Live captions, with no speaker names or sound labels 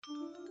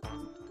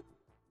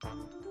Hi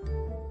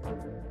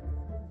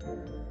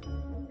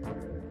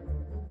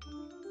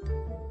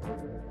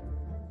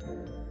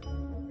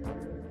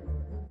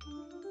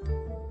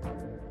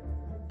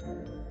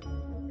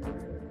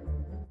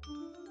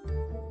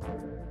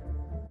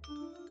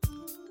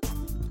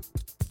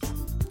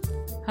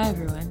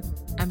everyone,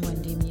 I'm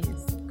Wendy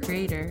Muse,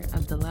 creator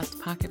of the Left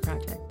Pocket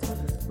Project,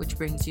 which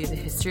brings you the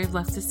history of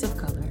leftists of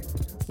color,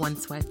 one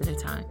swipe at a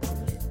time.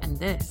 And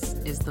this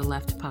is the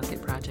Left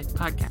Pocket Project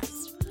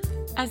podcast.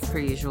 As per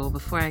usual,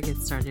 before I get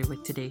started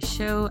with today's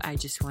show, I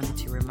just wanted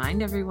to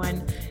remind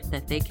everyone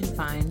that they can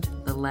find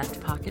the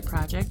Left Pocket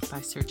Project by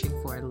searching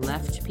for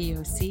Left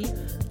POC,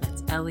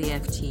 that's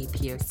Left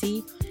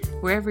POC,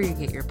 wherever you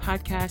get your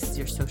podcasts,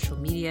 your social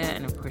media,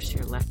 and of course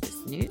your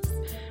leftist news.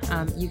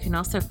 You can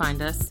also find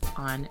us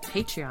on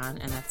Patreon,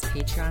 and that's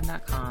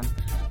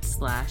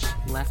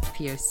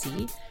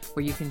patreon.com/leftpoc,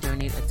 where you can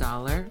donate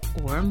 $1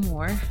 or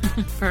more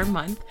per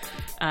month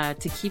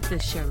to keep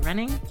this show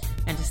running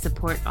and to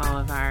support all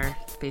of our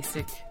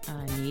basic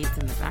needs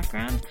in the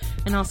background.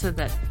 And also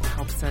that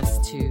helps us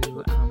to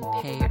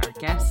pay our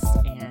guests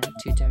and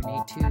to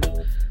donate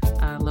to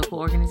local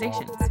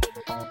organizations.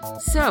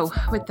 So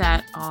with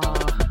that all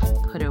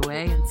put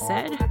away and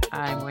said,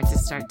 I'm going to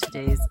start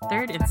today's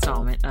third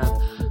installment of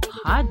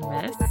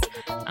Podmas.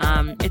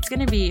 It's going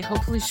to be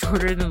hopefully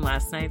shorter than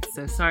last night,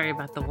 so sorry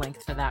about the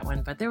length for that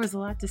one, but there was a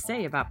lot to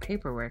say about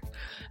paperwork.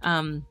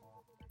 I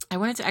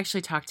wanted to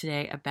actually talk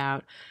today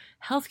about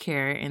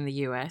healthcare in the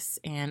U.S.,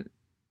 and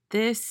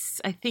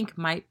this, I think,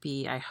 might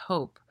be, I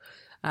hope,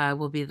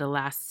 will be the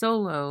last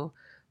solo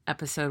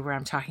episode where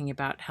I'm talking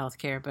about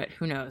healthcare, but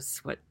who knows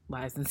what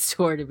lies in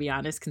store, to be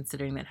honest,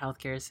 considering that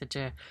healthcare is such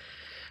a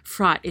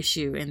fraught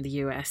issue in the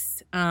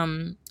U.S.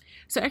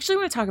 So I actually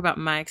want to talk about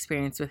my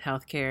experience with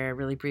healthcare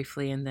really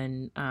briefly, and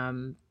then,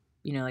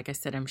 like I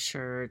said, I'm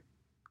sure,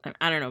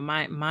 I don't know,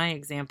 my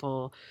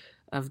example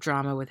of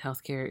drama with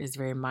healthcare is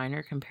very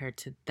minor compared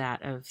to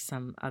that of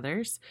some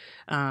others.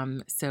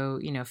 So,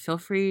 feel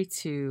free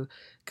to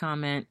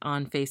comment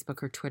on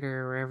Facebook or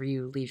Twitter or wherever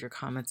you leave your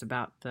comments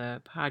about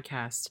the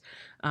podcast,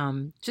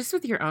 just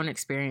with your own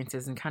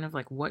experiences and kind of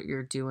like what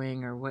you're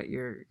doing or what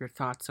your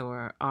thoughts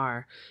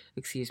are,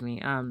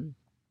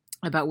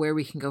 about where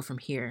we can go from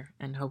here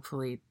and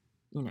hopefully,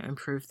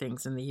 improve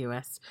things in the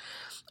U.S.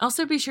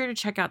 Also, be sure to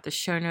check out the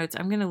show notes.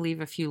 I'm going to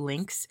leave a few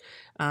links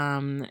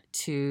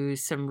to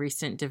some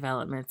recent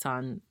developments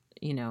on,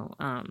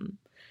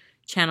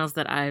 channels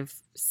that I've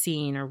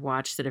seen or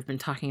watched that have been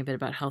talking a bit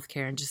about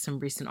healthcare, and just some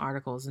recent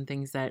articles and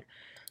things that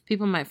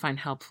people might find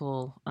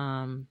helpful,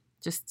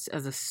 just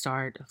as a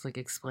start of like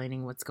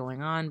explaining what's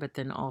going on, but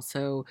then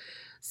also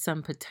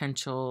some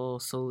potential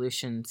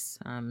solutions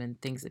and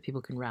things that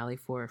people can rally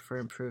for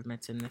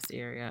improvements in this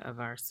area of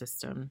our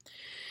system.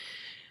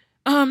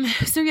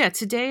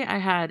 Today I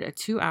had a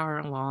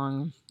 2-hour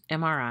long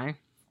MRI,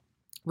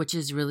 which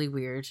is really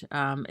weird.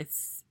 It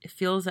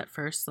feels at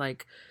first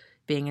like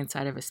being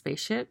inside of a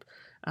spaceship,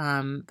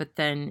 but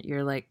then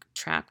you're like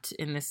trapped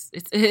in this,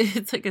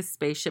 it's like a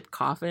spaceship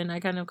coffin, I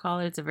kind of call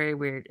it. It's a very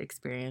weird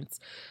experience.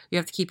 You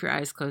have to keep your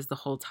eyes closed the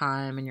whole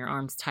time and your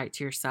arms tight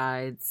to your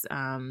sides,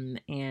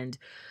 and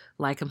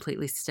lie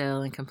completely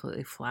still and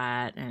completely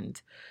flat. And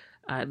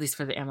at least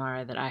for the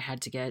MRI that I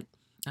had to get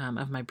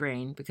of my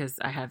brain, because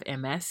I have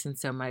MS, and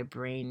so my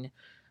brain,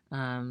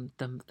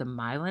 the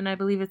myelin, I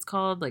believe it's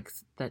called, like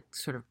that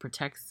sort of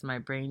protects my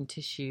brain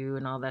tissue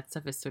and all that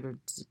stuff, is sort of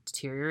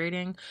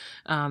deteriorating,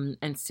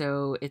 and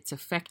so it's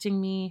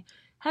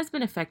has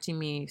been affecting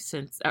me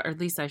since, or at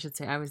least I should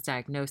say, I was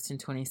diagnosed in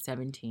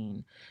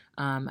 2017.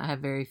 I have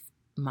very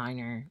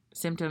minor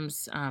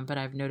symptoms, but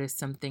I've noticed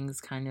some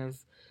things kind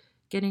of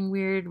getting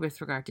weird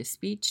with regard to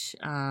speech,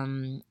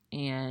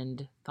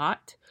 and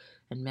thought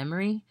and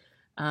memory.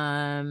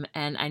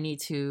 And I need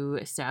to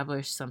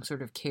establish some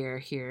sort of care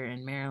here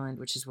in Maryland,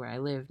 which is where I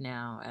live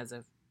now as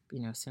of,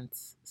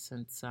 since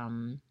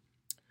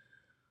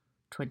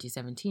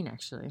 2017,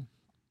 actually.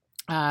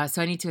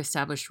 So I need to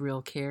establish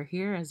real care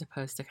here as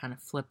opposed to kind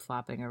of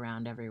flip-flopping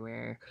around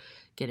everywhere,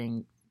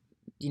 getting,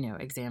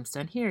 exams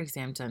done here,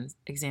 exams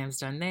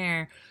done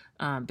there,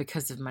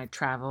 because of my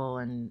travel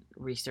and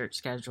research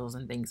schedules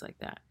and things like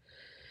that.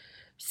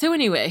 So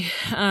anyway,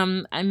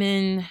 I'm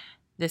in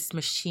this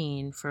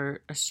machine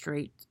for a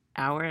straight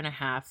hour and a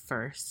half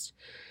first.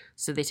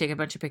 So they take a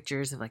bunch of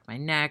pictures of like my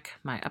neck,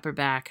 my upper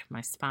back, my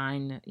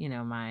spine,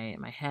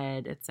 my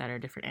head, etc.,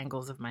 different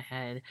angles of my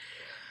head.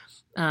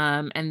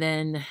 And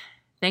then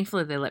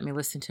thankfully they let me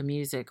listen to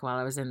music while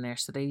I was in there.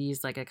 So they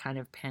used like a kind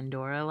of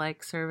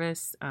Pandora-like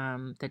service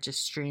that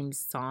just streams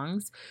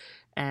songs.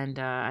 And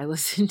I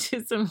listened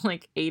to some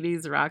like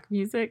 80s rock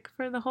music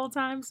for the whole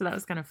time. So that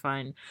was kind of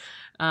fun.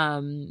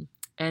 And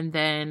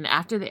then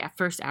after the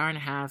first hour and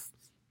a half,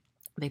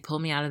 they pull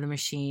me out of the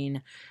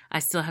machine. I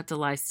still have to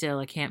lie still.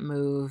 I can't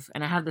move.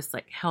 And I have this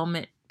like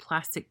helmet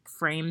plastic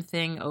frame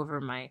thing over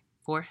my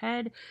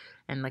forehead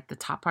and like the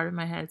top part of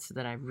my head so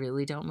that I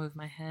really don't move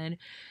my head.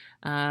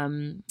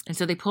 And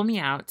so they pull me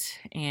out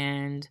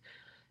and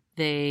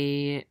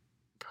they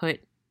put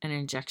an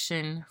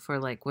injection for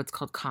like what's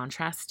called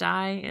contrast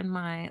dye in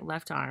my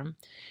left arm.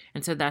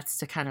 And so that's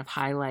to kind of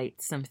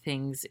highlight some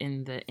things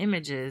in the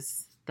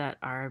images that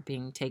are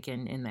being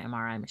taken in the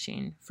MRI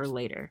machine for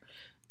later.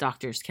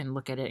 Doctors can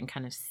look at it and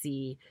kind of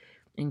see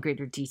in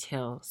greater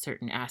detail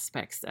certain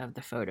aspects of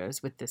the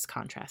photos with this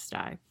contrast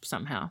dye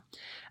somehow.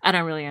 I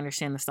don't really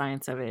understand the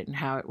science of it and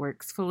how it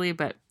works fully,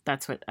 but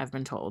that's what I've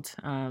been told.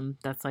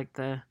 That's like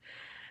the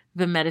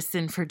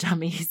medicine for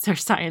dummies or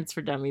science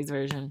for dummies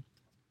version.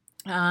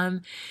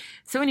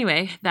 So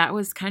anyway, that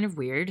was kind of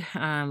weird.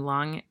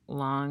 Long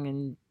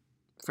and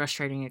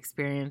frustrating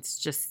experience.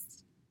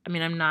 Just, I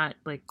mean, I'm not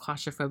like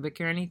claustrophobic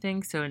or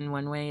anything. So in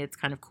one way it's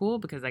kind of cool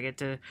because I get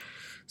to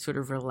sort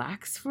of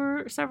relax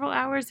for several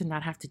hours and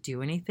not have to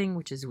do anything,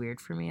 which is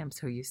weird for me. I'm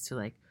so used to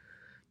like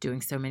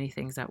doing so many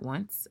things at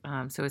once.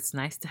 So it's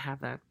nice to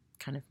have a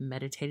kind of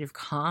meditative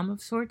calm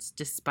of sorts,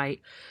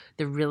 despite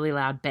the really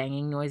loud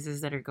banging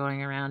noises that are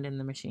going around in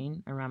the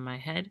machine around my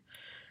head.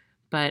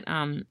 But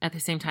at the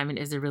same time, it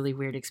is a really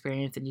weird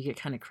experience, and you get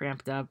kind of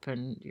cramped up,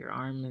 and your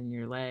arm and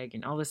your leg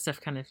and all this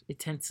stuff it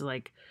tends to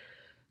like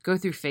go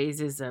through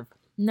phases of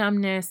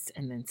numbness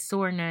and then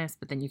soreness,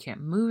 but then you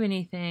can't move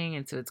anything,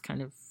 and so it's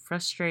kind of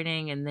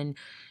frustrating. And then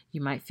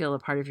you might feel a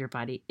part of your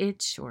body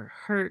itch or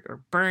hurt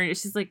or burn.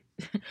 It's just like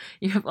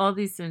you have all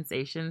these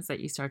sensations that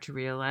you start to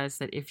realize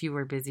that if you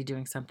were busy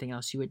doing something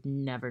else, you would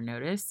never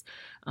notice.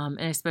 And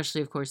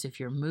especially, of course, if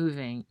you're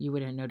moving, you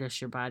wouldn't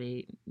notice your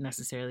body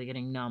necessarily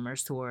getting numb or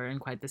sore in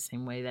quite the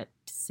same way that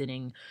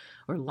sitting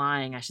or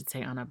lying, I should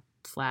say, on a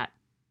flat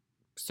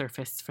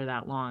surface for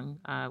that long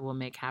will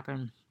make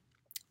happen.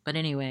 But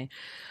anyway,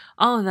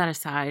 all of that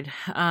aside,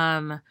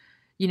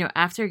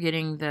 after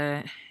getting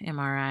the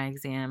MRI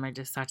exam, I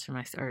just thought to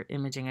myself, or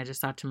imaging, I just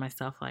thought to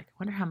myself, like, I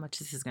wonder how much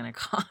this is going to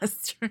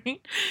cost,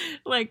 right?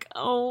 Like,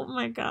 oh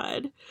my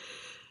God.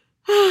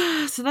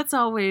 So that's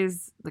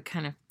always the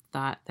kind of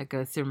thought that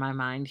goes through my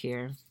mind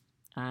here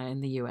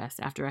in the U.S.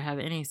 after I have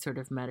any sort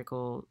of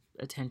medical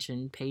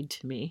attention paid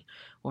to me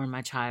or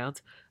my child.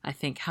 I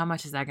think, how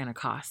much is that going to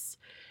cost?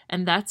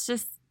 And that's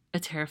just a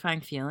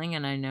terrifying feeling.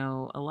 And I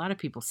know a lot of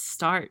people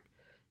start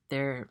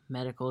their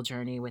medical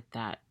journey with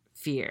that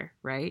fear,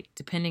 right?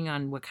 Depending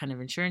on what kind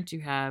of insurance you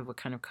have, what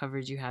kind of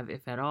coverage you have,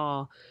 if at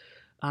all,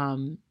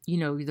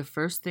 the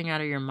first thing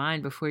out of your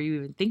mind before you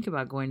even think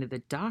about going to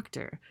the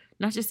doctor,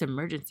 not just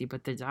emergency,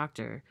 but the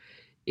doctor,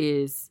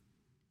 is,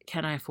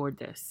 can I afford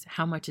this?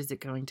 How much is it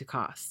going to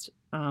cost?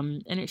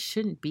 And it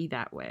shouldn't be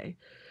that way.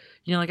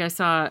 Like I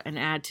saw an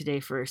ad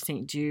today for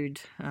St. Jude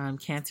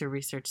Cancer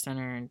Research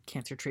Center and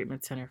Cancer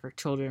Treatment Center for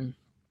Children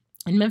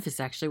in Memphis,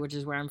 actually, which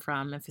is where I'm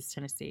from, Memphis,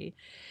 Tennessee.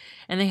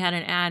 And they had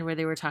an ad where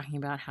they were talking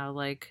about how,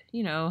 like,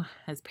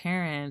 as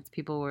parents,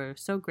 people were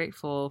so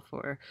grateful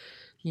for,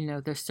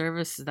 the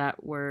services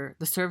that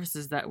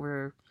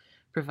were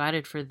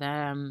provided for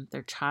them,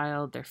 their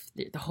child,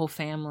 the whole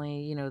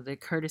family, the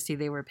courtesy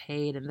they were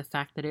paid, and the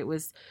fact that it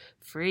was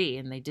free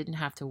and they didn't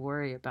have to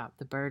worry about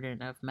the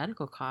burden of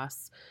medical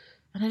costs.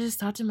 And I just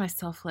thought to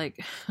myself,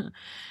 like,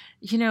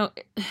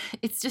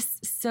 it's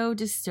just so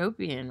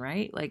dystopian,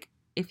 right? Like,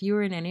 if you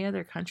were in any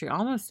other country,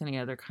 almost any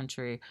other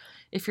country,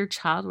 if your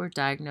child were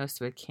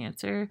diagnosed with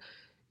cancer,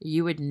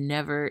 you would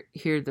never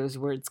hear those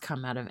words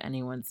come out of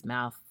anyone's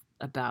mouth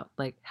about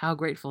like how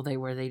grateful they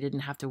were they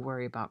didn't have to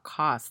worry about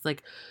costs.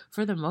 Like,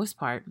 for the most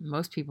part,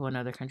 most people in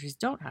other countries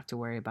don't have to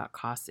worry about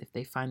costs if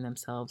they find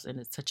themselves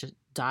in such a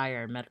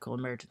dire medical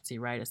emergency,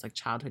 right? It's like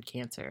childhood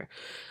cancer.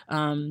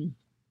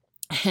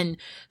 And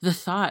the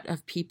thought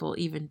of people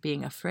even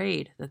being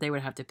afraid that they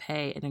would have to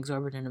pay an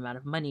exorbitant amount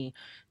of money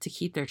to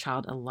keep their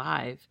child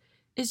alive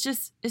it's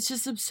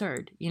just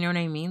absurd. You know what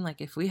I mean?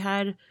 Like, if we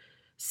had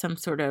some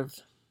sort of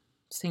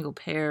single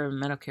payer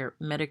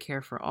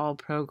Medicare for all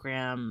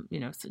program,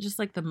 so just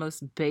like the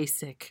most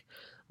basic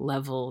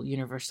level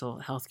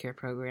universal healthcare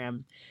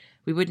program,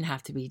 we wouldn't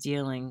have to be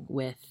dealing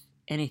with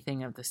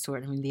anything of the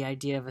sort. I mean, the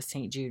idea of a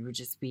St. Jude would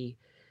just be,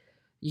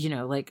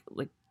 like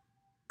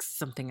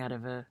something out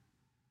of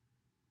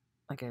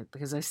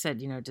because I said,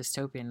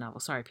 dystopian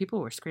novel. Sorry, people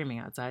were screaming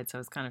outside, so I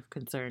was kind of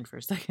concerned for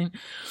a second.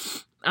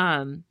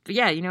 But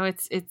yeah,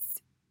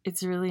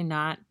 it's really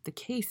not the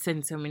case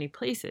in so many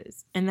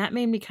places. And that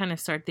made me kind of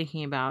start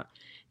thinking about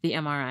the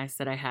MRIs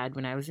that I had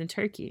when I was in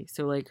Turkey.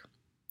 So like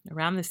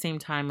around the same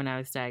time when I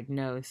was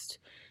diagnosed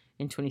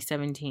in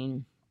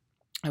 2017,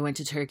 I went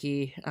to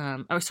Turkey.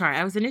 I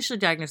was initially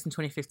diagnosed in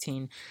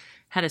 2015,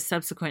 had a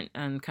subsequent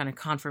kind of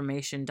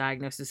confirmation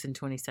diagnosis in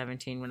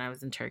 2017 when I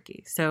was in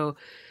Turkey. So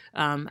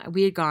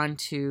we had gone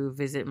to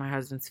visit my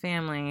husband's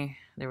family.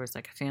 There was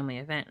like a family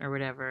event or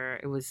whatever.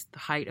 It was the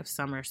height of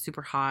summer,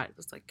 super hot. It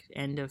was like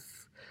end of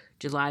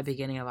July,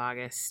 beginning of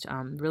August,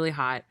 really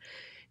hot.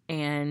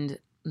 And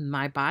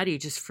my body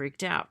just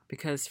freaked out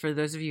because for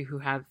those of you who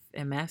have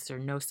MS or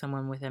know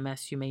someone with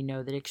MS, you may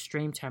know that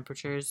extreme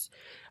temperatures,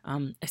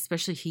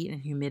 especially heat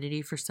and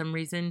humidity for some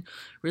reason,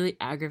 really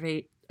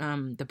aggravate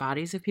the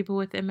bodies of people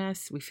with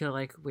MS. We feel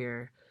like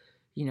we're,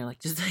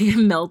 just like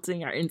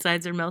melting. Our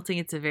insides are melting.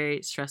 It's a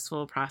very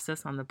stressful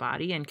process on the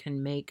body and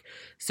can make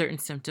certain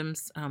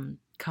symptoms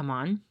come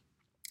on.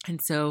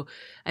 And so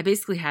I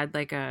basically had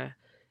like an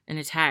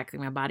attack.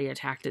 Like my body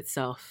attacked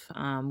itself.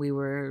 We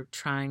were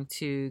trying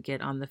to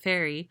get on the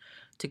ferry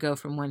to go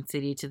from one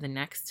city to the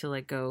next to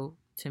like go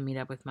to meet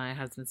up with my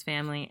husband's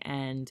family,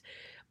 and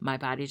my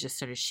body just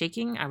started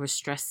shaking. I was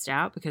stressed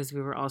out because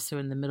we were also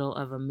in the middle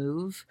of a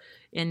move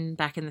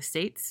back in the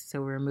States. So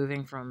we were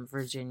moving from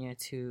Virginia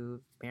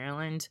to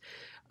Maryland.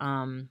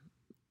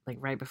 Like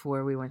right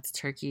before we went to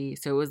Turkey.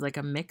 So it was like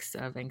a mix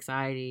of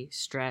anxiety,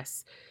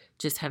 stress,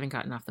 just having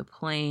gotten off the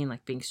plane,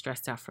 like being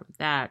stressed out from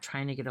that,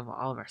 trying to get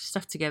all of our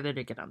stuff together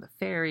to get on the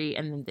ferry,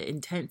 and then the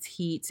intense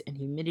heat and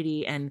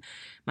humidity. And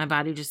my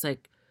body just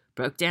like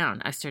broke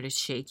down. I started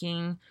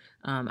shaking.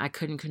 I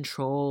couldn't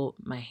control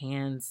my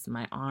hands,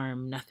 my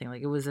arm, nothing.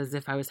 Like it was as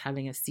if I was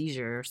having a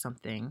seizure or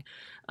something.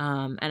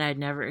 And I'd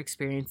never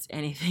experienced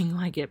anything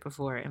like it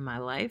before in my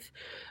life.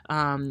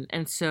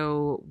 And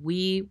so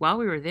while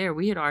we were there,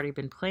 we had already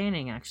been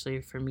planning actually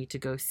for me to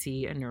go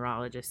see a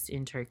neurologist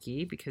in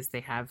Turkey because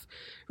they have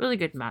really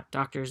good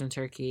doctors in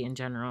Turkey in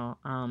general.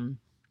 And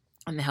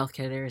the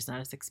healthcare there is not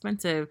as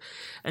expensive.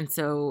 And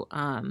so,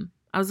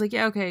 I was like,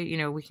 yeah, okay,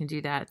 we can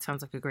do that.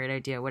 Sounds like a great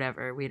idea,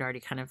 whatever. We'd already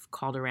kind of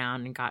called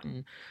around and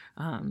gotten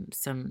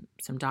some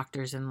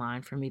doctors in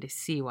line for me to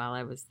see while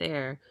I was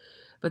there.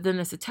 But then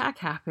this attack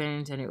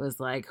happened, and it was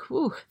like,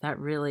 whew, that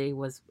really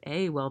was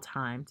A,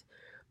 well-timed,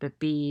 but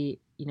B,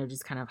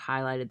 just kind of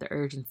highlighted the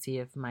urgency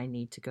of my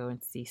need to go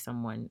and see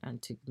someone and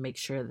to make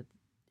sure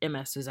that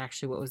MS was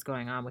actually what was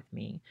going on with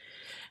me.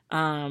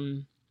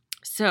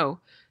 So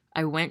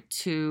I went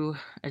to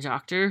a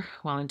doctor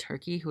while in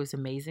Turkey who was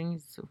amazing.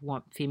 He's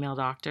a female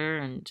doctor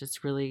and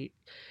just really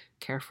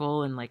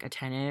careful and like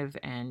attentive,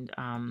 and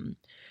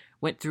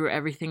went through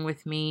everything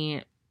with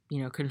me,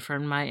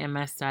 confirmed my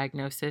MS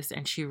diagnosis,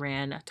 and she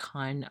ran a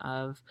ton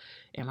of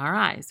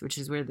MRIs, which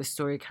is where the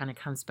story kind of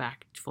comes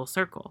back full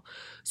circle.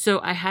 So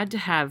I had to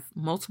have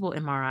multiple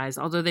MRIs,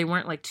 although they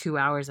weren't like 2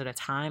 hours at a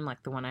time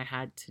like the one I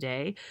had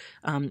today.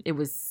 It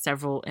was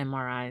several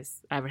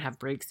MRIs. I would have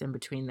breaks in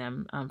between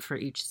them for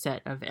each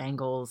set of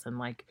angles and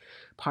like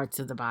parts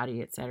of the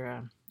body,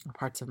 etc.,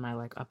 parts of my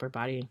like upper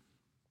body.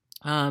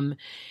 And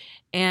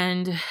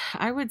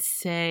I would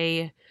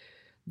say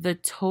the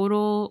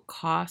total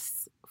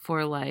costs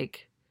for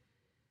like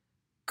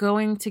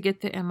going to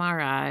get the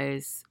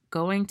MRIs,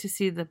 going to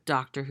see the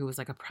doctor who was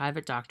like a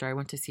private doctor. I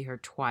went to see her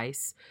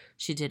twice.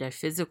 She did a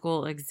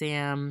physical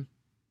exam,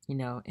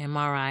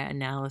 MRI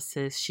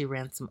analysis. She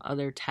ran some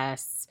other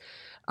tests.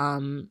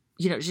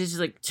 She's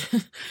like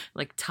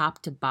like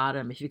top to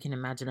bottom, if you can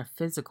imagine a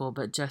physical,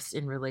 but just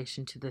in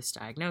relation to this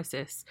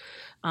diagnosis.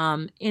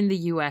 In the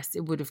US,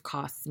 it would have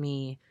cost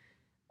me,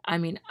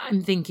 I'm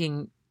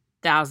thinking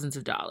thousands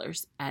of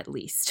dollars at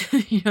least.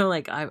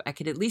 Like I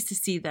could at least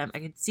see them. I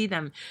could see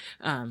them,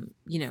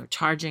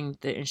 charging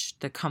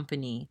the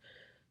company.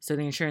 So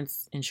the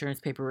insurance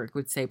paperwork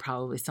would say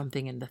probably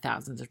something in the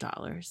thousands of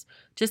dollars.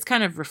 Just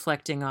kind of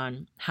reflecting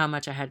on how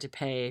much I had to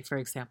pay, for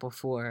example,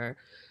 for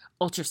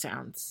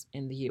ultrasounds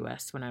in the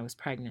U.S. when I was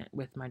pregnant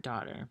with my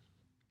daughter,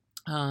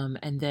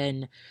 and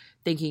then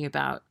thinking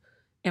about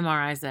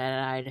MRIs that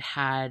I'd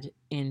had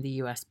in the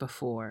U.S.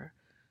 before.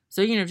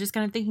 So, just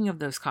kind of thinking of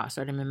those costs,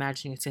 right? I'm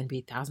imagining it's going to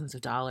be thousands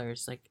of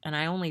dollars. And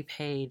I only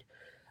paid,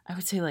 I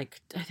would say I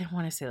didn't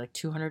want to say like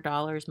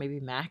 $200, maybe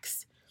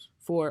max,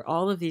 for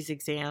all of these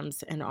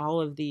exams and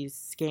all of these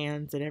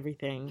scans and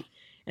everything.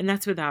 And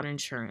that's without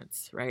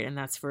insurance, right? And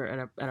that's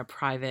at a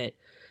private,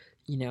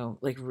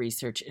 like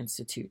research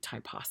institute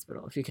type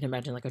hospital. If you can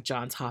imagine like a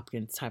Johns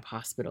Hopkins type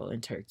hospital in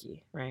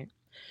Turkey, right?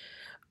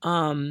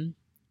 And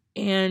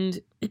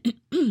if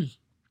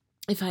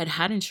I had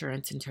had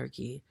insurance in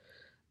Turkey,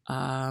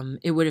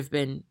 it would have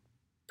been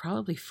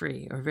probably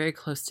free or very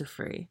close to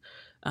free.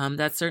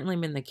 That's certainly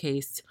been the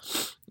case,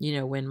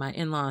 when my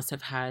in-laws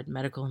have had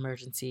medical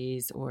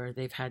emergencies or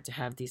they've had to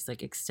have these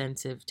like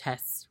extensive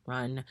tests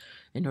run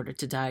in order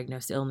to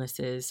diagnose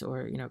illnesses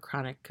or,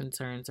 chronic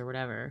concerns or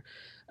whatever.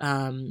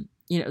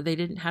 They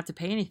didn't have to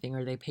pay anything,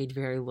 or they paid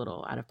very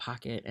little out of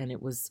pocket. And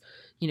it was,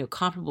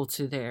 comparable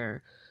to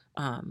their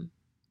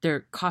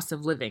cost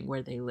of living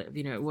where they live.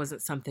 It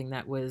wasn't something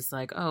that was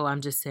like, oh, I'm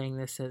just saying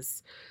this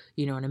as,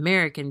 an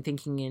American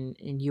thinking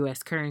in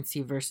U.S.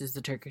 currency versus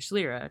the Turkish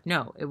lira.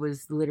 No, it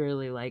was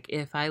literally like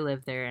if I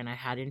lived there and I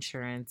had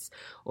insurance,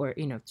 or,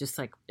 just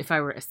like if I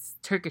were a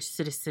Turkish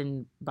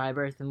citizen by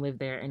birth and lived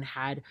there and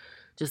had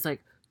just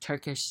like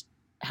Turkish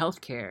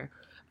healthcare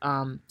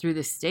through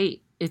the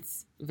state,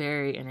 it's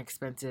very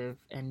inexpensive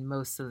and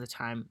most of the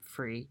time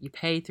free. You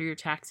pay through your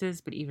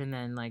taxes, but even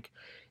then, like,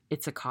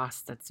 it's a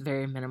cost that's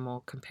very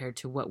minimal compared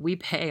to what we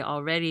pay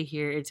already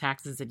here in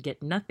taxes and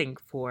get nothing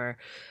for.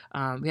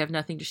 We have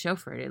nothing to show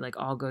for it. It like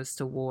all goes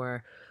to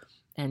war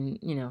and,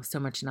 so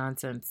much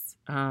nonsense.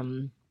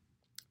 And,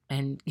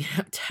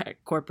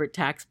 corporate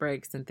tax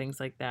breaks and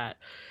things like that.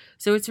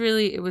 So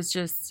it's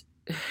just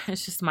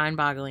mind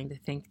boggling to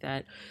think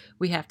that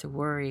we have to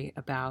worry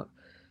about,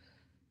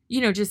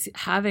 just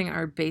having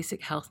our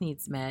basic health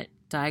needs met,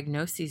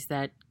 diagnoses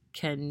that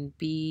can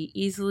be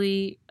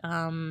easily,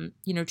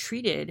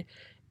 treated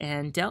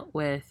and dealt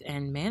with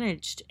and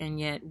managed, and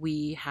yet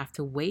we have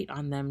to wait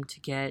on them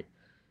we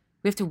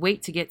have to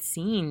wait to get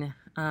seen,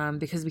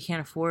 because we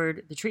can't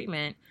afford the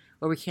treatment,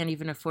 or we can't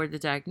even afford the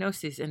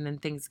diagnosis, and then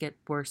things get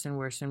worse and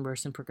worse and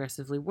worse and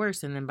progressively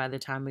worse, and then by the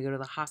time we go to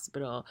the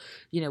hospital,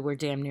 we're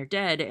damn near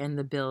dead, and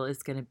the bill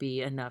is going to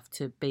be enough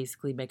to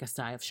basically make us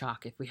die of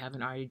shock if we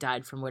haven't already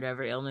died from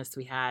whatever illness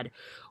we had,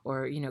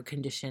 or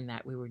condition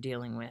that we were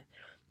dealing with,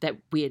 that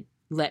we had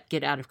let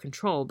get out of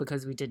control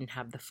because we didn't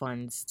have the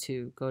funds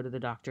to go to the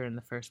doctor in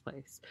the first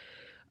place.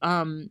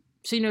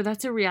 So,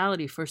 that's a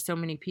reality for so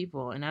many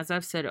people. And as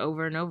I've said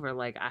over and over,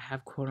 like, I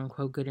have quote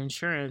unquote good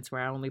insurance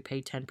where I only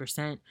pay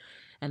 10%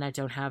 and I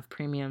don't have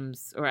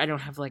premiums, or I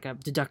don't have like a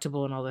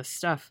deductible and all this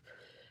stuff,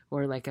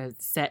 or like a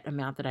set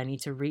amount that I need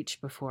to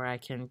reach before I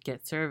can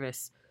get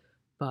service.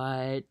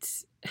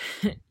 But,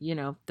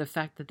 the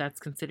fact that that's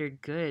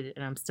considered good,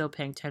 and I'm still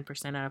paying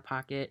 10% out of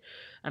pocket,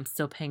 I'm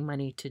still paying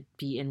money to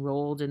be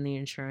enrolled in the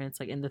insurance,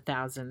 like in the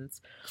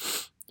thousands,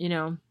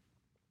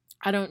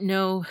 I don't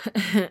know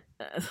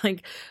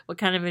like what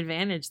kind of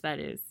advantage that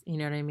is, you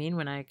know what I mean,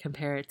 when I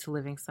compare it to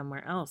living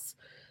somewhere else.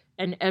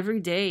 And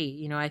every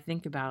day, I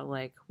think about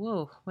like,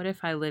 whoa, what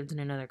if I lived in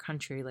another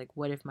country? Like,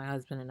 what if my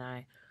husband and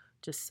I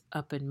just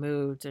up and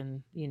moved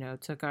and,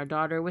 took our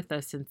daughter with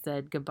us and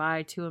said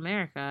goodbye to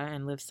America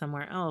and lived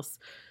somewhere else?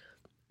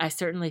 I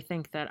certainly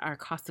think that our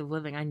cost of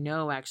living, I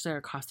know actually our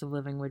cost of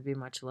living would be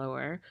much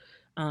lower.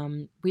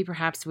 We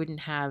perhaps wouldn't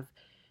have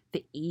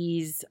the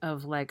ease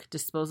of like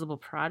disposable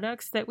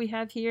products that we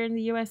have here in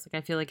the US.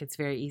 Like, I feel like it's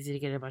very easy to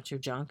get a bunch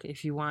of junk.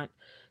 If you want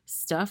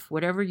stuff,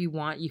 whatever you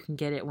want, you can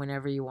get it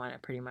whenever you want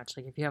it, pretty much.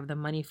 Like, if you have the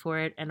money for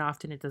it, and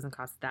often it doesn't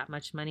cost that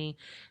much money,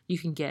 you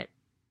can get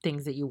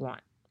things that you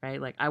want,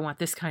 right? Like, I want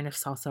this kind of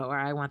salsa, or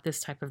I want this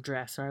type of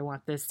dress, or I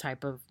want this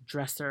type of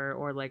dresser,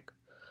 or like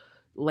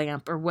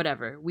lamp, or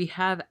whatever. We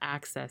have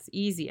access,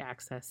 easy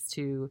access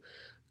to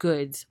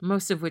goods,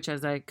 most of which,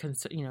 as I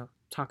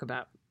talk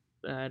about,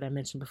 that I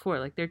mentioned before,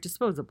 like, they're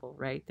disposable,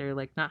 right? They're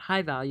like not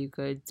high value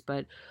goods,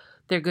 but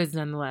they're goods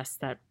nonetheless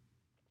that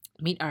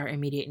meet our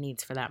immediate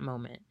needs for that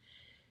moment.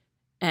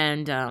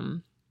 And,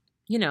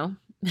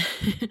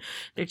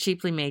 they're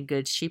cheaply made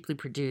goods, cheaply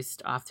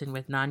produced, often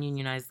with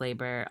non-unionized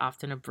labor,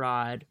 often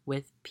abroad,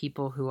 with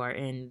people who are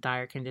in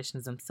dire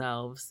conditions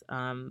themselves,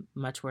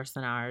 much worse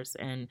than ours.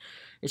 And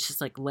it's just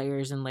like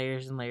layers and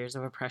layers and layers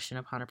of oppression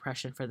upon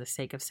oppression for the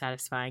sake of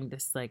satisfying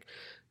this like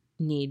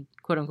need,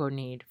 quote unquote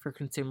need, for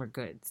consumer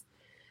goods.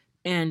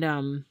 And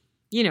I'm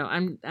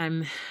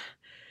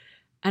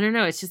I don't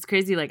know, it's just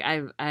crazy. Like,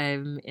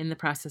 I'm in the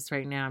process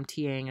right now, I'm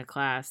TAing a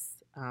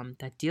class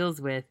that deals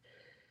with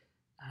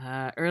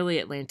the early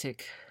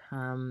Atlantic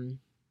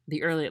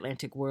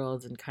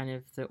worlds, and kind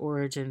of the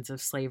origins of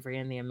slavery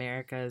in the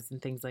Americas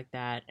and things like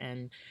that.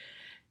 And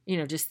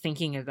just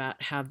thinking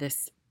about how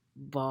this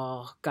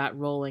ball got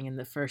rolling in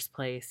the first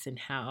place, and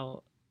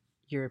how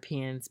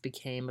Europeans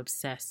became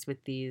obsessed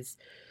with these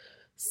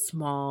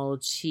small,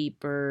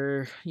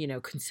 cheaper,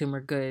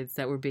 consumer goods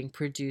that were being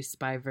produced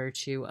by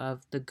virtue of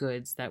the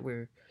goods that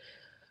were,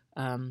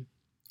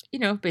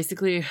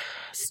 basically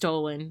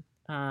stolen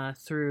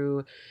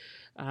through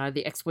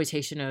the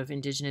exploitation of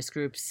indigenous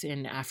groups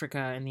in Africa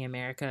and the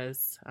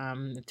Americas,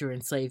 through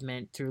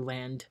enslavement, through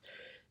land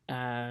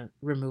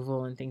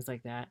removal and things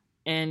like that.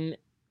 And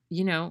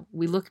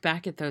we look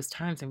back at those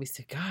times and we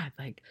say, God,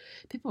 like,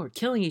 people were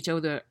killing each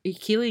other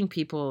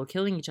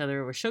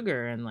over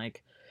sugar, and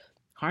like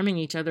harming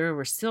each other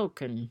over silk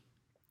and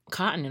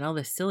cotton and all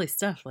this silly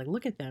stuff. Like,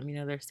 look at them,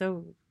 it's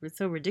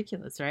so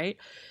ridiculous, right?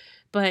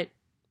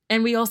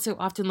 And we also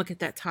often look at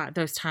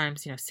those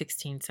times,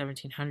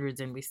 1700s,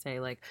 and we say,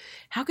 like,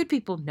 how could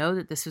people know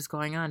that this was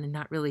going on and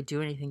not really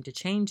do anything to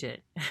change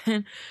it?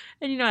 and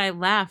I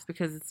laugh,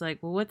 because it's like,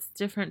 well, what's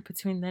different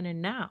between then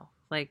and now?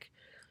 Like,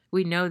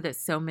 we know that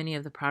so many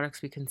of the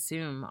products we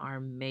consume are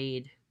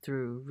made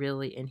through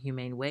really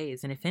inhumane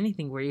ways. And if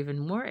anything, we're even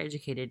more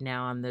educated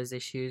now on those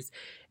issues.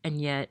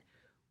 And yet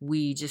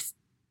we just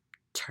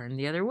turn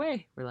the other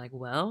way. We're like,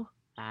 well,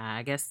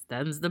 I guess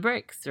them's the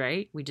breaks,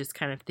 right? We just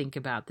kind of think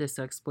about this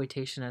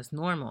exploitation as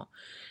normal.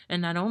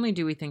 And not only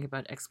do we think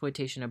about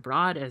exploitation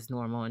abroad as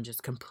normal and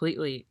just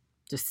completely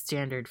just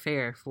standard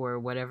fare for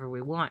whatever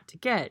we want to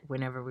get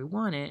whenever we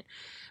want it,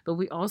 but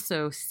we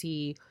also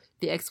see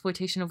the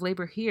exploitation of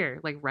labor here,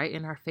 like right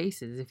in our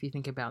faces. If you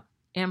think about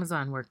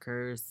Amazon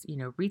workers,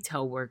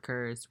 retail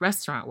workers,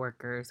 restaurant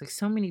workers, like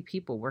so many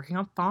people working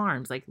on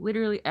farms, like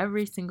literally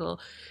every single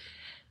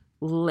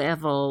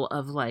level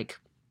of like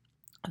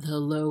the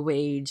low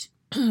wage,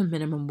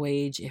 minimum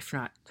wage, if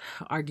not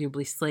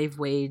arguably slave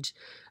wage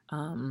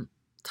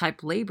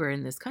type labor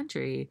in this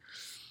country.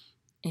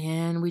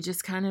 And we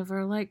just kind of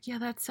are like, yeah,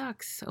 that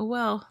sucks. Oh,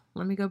 well,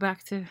 let me go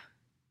back to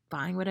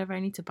buying whatever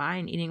I need to buy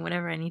and eating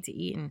whatever I need to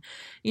eat. And,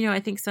 I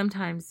think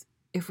sometimes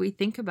if we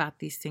think about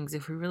these things,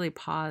 if we really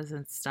pause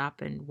and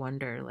stop and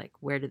wonder, like,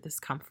 where did this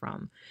come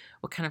from?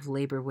 What kind of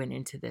labor went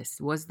into this?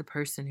 Was the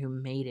person who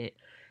made it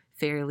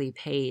fairly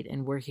paid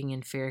and working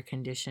in fair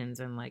conditions,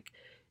 and like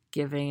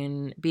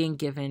being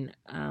given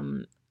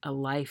a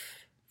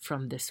life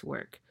from this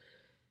work?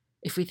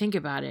 if we think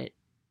about it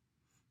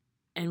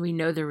and we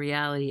know the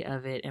reality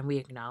of it and we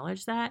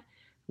acknowledge that,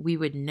 we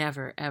would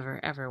never, ever,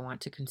 ever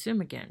want to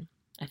consume again.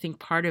 I think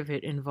part of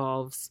it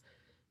involves,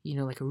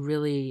 like a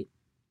really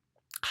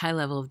high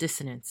level of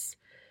dissonance.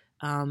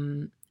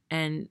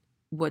 And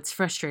what's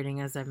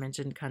frustrating, as I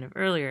mentioned kind of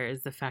earlier,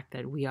 is the fact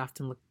that we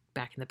often look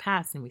back in the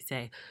past and we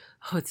say,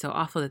 oh, it's so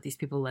awful that these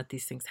people let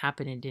these things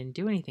happen and didn't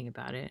do anything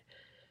about it.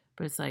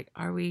 But it's like,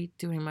 are we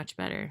doing much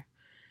better?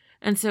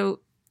 And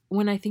so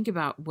when I think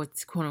about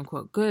what's quote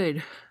unquote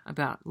good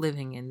about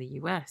living in the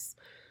US,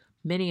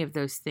 many of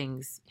those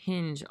things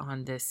hinge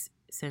on this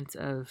sense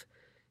of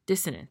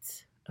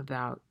dissonance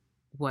about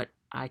what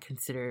I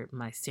consider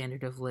my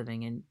standard of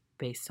living and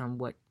based on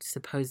what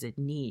supposed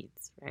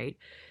needs, right?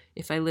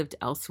 If I lived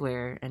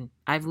elsewhere, and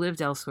I've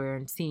lived elsewhere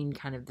and seen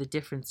kind of the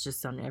difference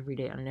just on an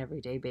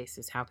everyday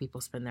basis, how people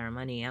spend their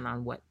money and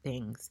on what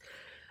things,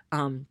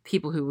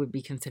 people who would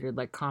be considered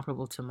like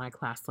comparable to my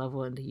class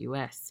level in the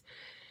US.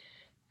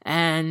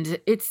 And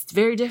it's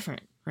very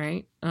different,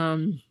 right?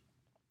 And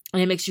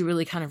it makes you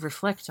really kind of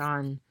reflect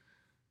on,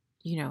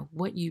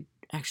 what you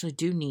actually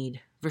do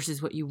need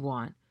versus what you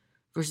want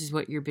versus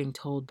what you're being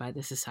told by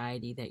the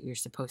society that you're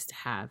supposed to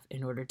have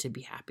in order to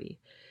be happy.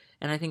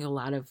 And I think a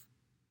lot of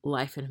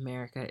life in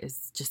America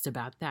is just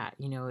about that.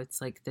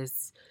 It's like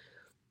this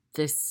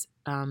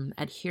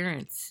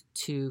adherence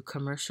to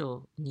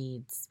commercial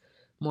needs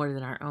more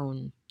than our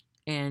own,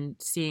 and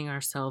seeing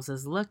ourselves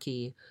as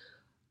lucky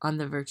on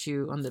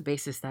the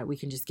basis that we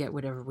can just get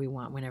whatever we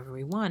want whenever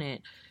we want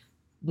it,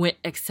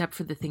 except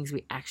for the things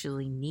we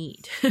actually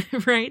need,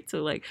 right?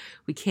 So like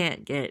we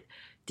can't get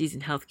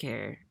decent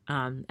healthcare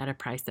at a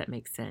price that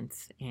makes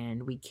sense,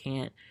 and we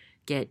can't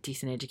get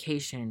decent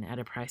education at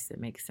a price that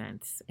makes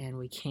sense, and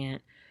we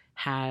can't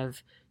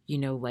have,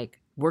 like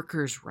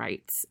workers'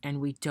 rights, and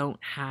we don't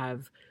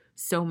have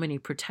so many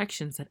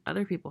protections that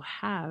other people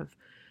have.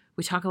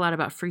 We talk a lot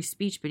about free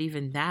speech, but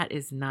even that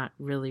is not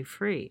really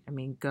free. I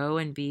mean, go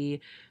and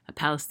be a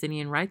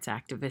Palestinian rights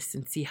activist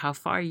and see how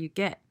far you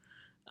get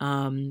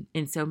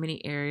in so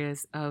many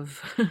areas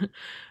of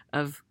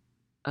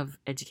of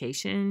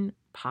education,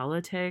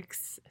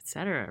 politics,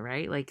 etc.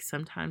 Right? Like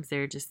sometimes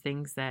there are just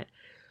things that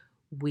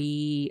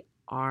we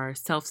are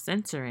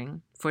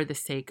self-censoring for the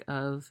sake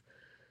of,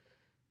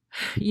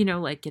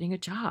 like getting a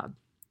job.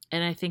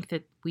 And I think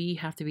that we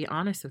have to be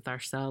honest with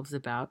ourselves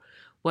about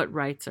what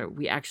rights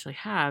we actually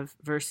have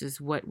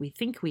versus what we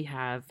think we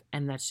have,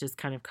 and that's just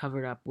kind of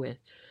covered up with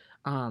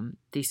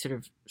these sort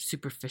of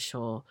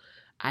superficial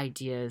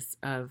ideas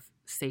of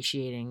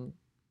satiating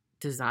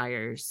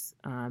desires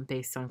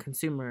based on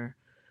consumerism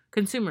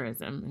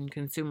and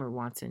consumer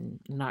wants and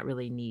not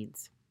really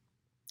needs,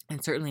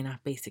 and certainly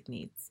not basic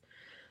needs.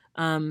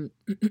 And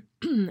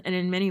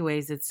in many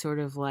ways, it's sort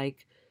of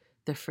like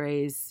the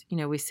phrase,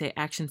 we say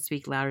actions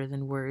speak louder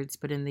than words,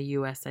 but in the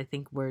US, I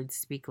think words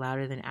speak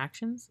louder than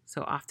actions.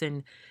 So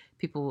often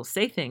people will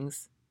say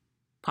things,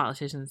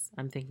 politicians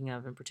I'm thinking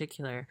of in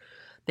particular,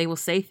 they will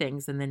say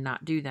things and then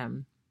not do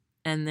them.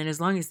 And then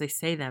as long as they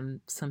say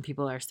them, some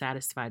people are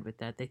satisfied with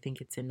that. They think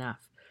it's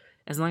enough.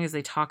 As long as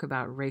they talk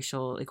about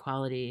racial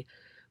equality,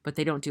 but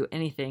they don't do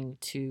anything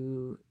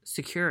to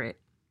secure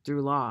it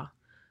through law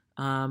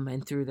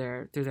and through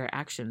their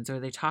actions, or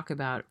they talk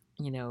about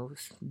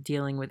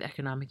dealing with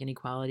economic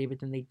inequality, but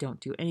then they don't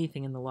do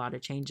anything in the law to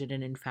change it,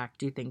 and in fact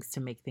do things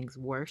to make things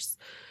worse.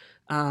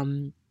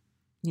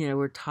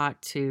 We're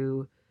taught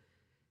to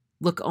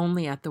look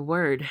only at the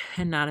word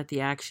and not at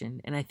the action.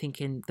 And I think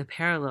in the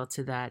parallel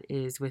to that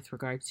is with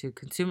regard to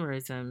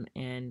consumerism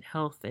and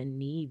health and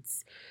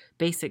needs,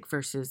 basic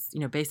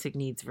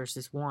needs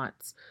versus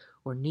wants,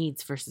 or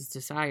needs versus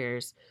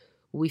desires.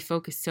 We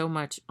focus so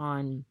much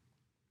on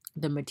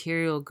the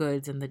material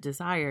goods and the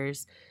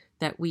desires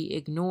that we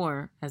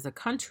ignore as a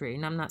country.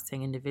 And I'm not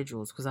saying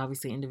individuals, because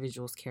obviously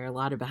individuals care a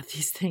lot about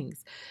these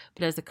things,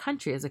 but as a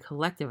country, as a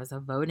collective, as a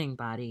voting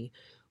body,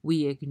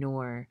 we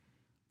ignore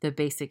the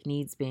basic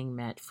needs being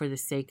met for the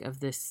sake of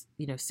this,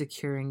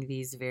 securing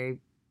these very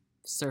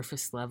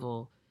surface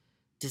level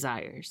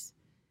desires.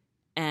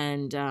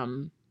 And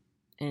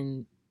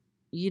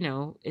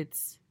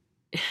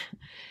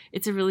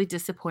it's a really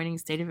disappointing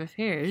state of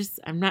affairs.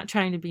 I'm not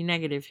trying to be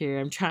negative here.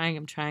 I'm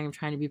trying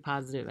to be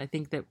positive. I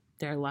think that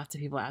there are lots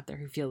of people out there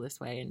who feel this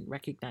way and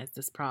recognize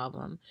this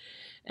problem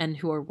and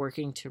who are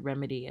working to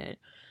remedy it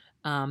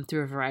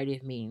through a variety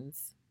of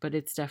means. But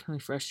it's definitely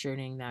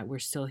frustrating that we're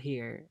still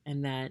here,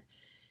 and that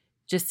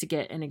just to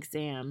get an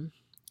exam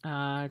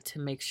to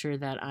make sure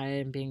that I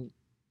am being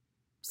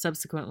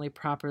subsequently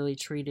properly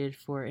treated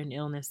for an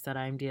illness that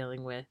I'm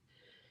dealing with,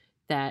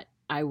 that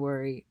I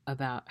worry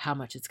about how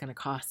much it's going to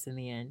cost in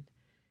the end.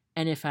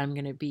 And if I'm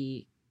going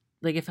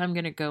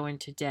to go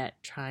into debt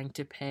trying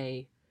to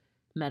pay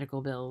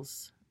medical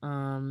bills,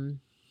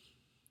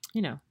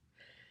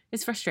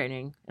 it's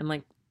frustrating. And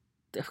like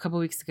a couple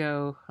weeks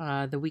ago,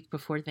 the week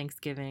before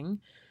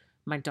Thanksgiving,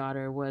 my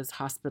daughter was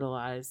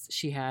hospitalized.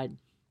 She had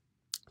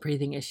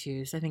breathing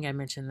issues. I think I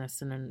mentioned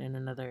this in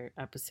another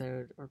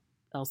episode or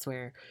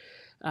elsewhere.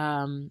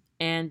 And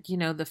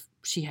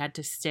she had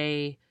to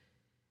stay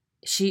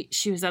she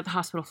was at the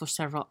hospital for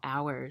several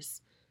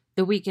hours.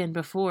 The weekend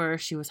before,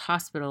 she was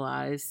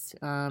hospitalized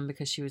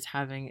because she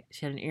had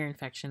an ear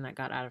infection that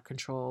got out of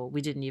control.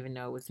 We didn't even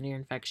know it was an ear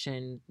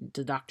infection.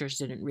 The doctors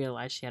didn't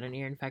realize she had an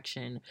ear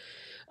infection.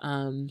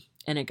 And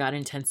it got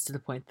intense to the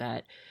point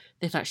that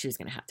they thought she was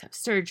going to have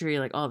surgery,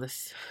 like all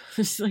this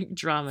like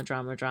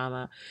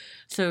drama.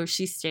 So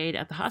she stayed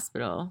at the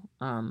hospital.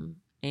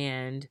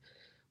 And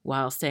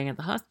while staying at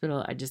the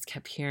hospital, I just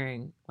kept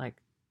hearing like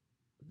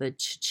the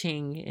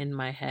cha-ching in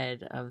my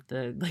head of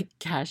the like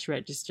cash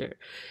register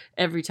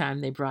every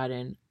time they brought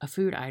in a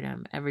food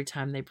item, every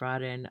time they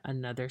brought in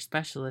another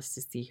specialist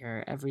to see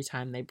her, every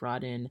time they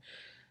brought in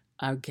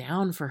a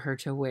gown for her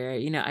to wear.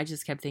 I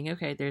just kept thinking,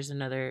 okay, there's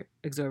another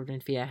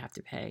exorbitant fee I have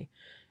to pay,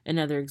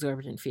 another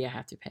exorbitant fee I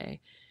have to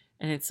pay.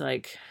 And it's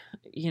like,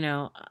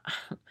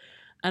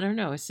 I don't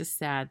know. It's just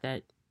sad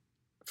that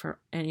for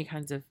any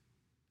kinds of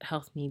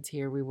health needs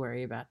here, we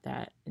worry about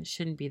that. It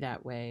shouldn't be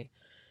that way.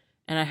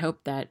 And I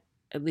hope that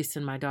at least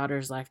in my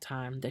daughter's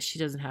lifetime, that she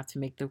doesn't have to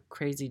make the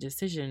crazy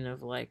decision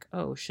of like,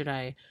 oh, should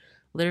I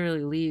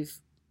literally leave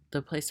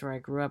the place where I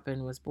grew up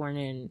and was born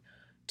in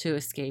to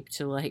escape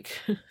to like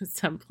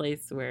some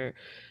place where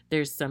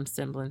there's some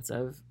semblance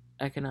of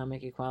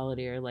economic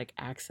equality or like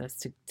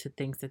access to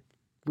things that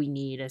we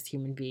need as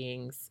human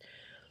beings,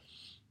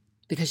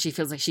 because she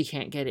feels like she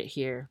can't get it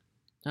here.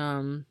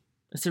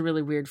 It's a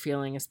really weird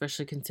feeling,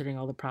 especially considering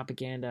all the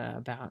propaganda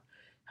about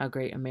how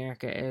great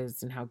America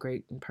is and how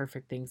great and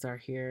perfect things are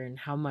here, and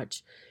how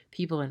much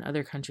people in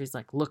other countries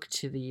like look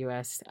to the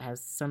US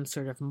as some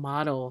sort of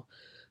model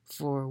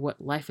for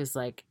what life is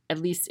like, at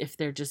least if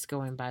they're just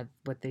going by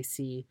what they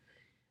see,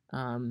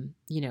 in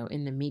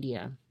the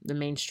media, the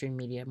mainstream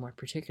media more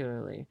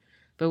particularly.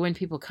 But when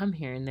people come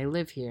here and they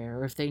live here,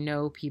 or if they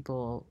know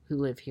people who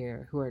live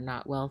here who are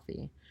not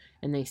wealthy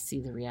and they see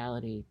the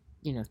reality,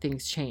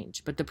 things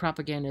change. But the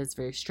propaganda is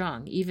very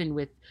strong. Even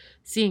with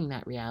seeing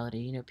that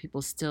reality,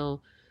 people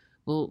still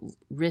will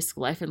risk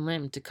life and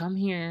limb to come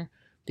here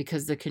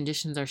because the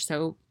conditions are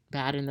so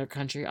bad in their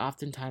country,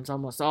 oftentimes,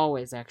 almost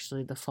always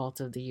actually the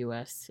fault of the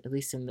U.S., at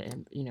least in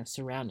the,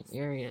 surrounding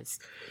areas.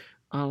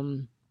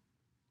 And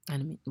I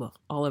mean, well,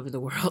 all over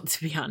the world,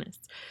 to be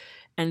honest.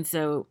 And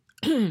so,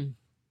 you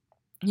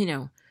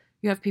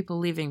have people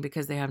leaving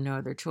because they have no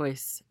other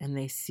choice and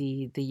they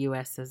see the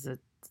U.S. as an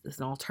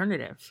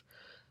alternative.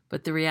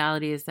 But the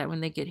reality is that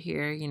when they get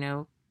here,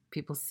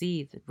 people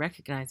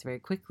recognize very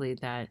quickly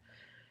that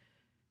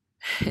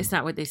it's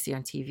not what they see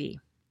on TV.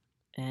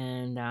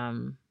 And,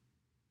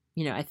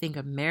 I think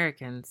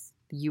Americans,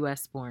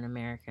 U.S.-born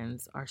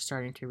Americans, are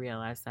starting to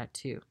realize that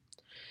too.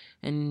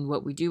 And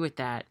what we do with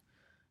that,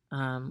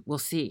 we'll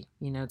see.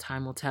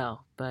 Time will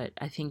tell. But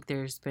I think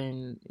there's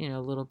been,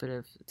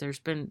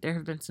 there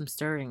have been some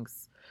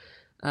stirrings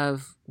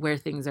of where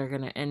things are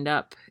going to end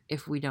up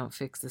if we don't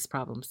fix this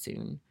problem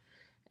soon.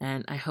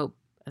 And I hope,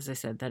 as I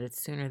said, that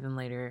it's sooner than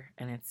later,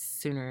 and it's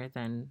sooner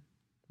than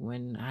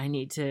when I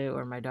need to,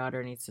 or my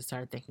daughter needs to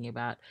start thinking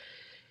about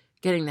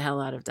getting the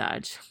hell out of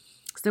Dodge.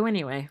 So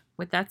anyway,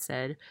 with that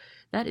said,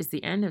 that is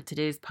the end of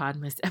today's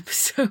Podmas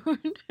episode.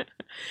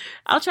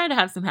 I'll try to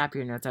have some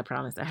happier notes, I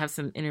promise. I have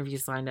some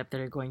interviews lined up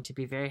that are going to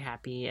be very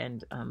happy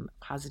and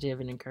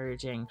positive and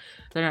encouraging.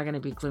 They're not going to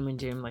be gloom and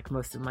doom like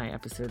most of my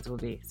episodes will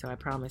be. So I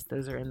promise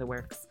those are in the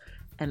works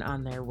and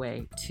on their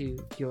way to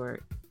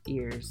your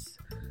ears.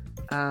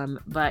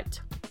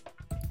 But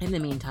in the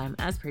meantime,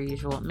 as per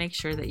usual, make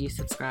sure that you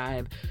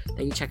subscribe,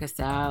 that you check us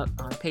out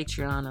on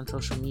Patreon, on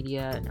social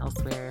media, and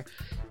elsewhere.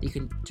 You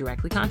can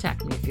directly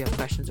contact me if you have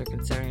questions or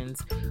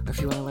concerns, or if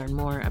you want to learn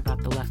more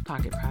about the Left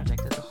Pocket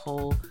Project as a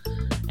whole.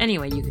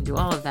 Anyway, you can do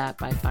all of that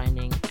by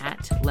finding at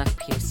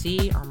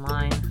LeftPOC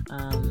online,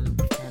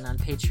 and on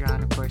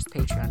Patreon, of course,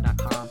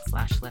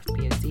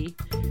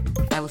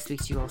 patreon.com/LeftPOC. I will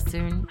speak to you all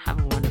soon. Have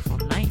a wonderful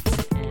night,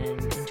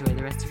 and enjoy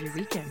the rest of your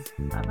weekend.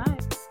 Bye-bye.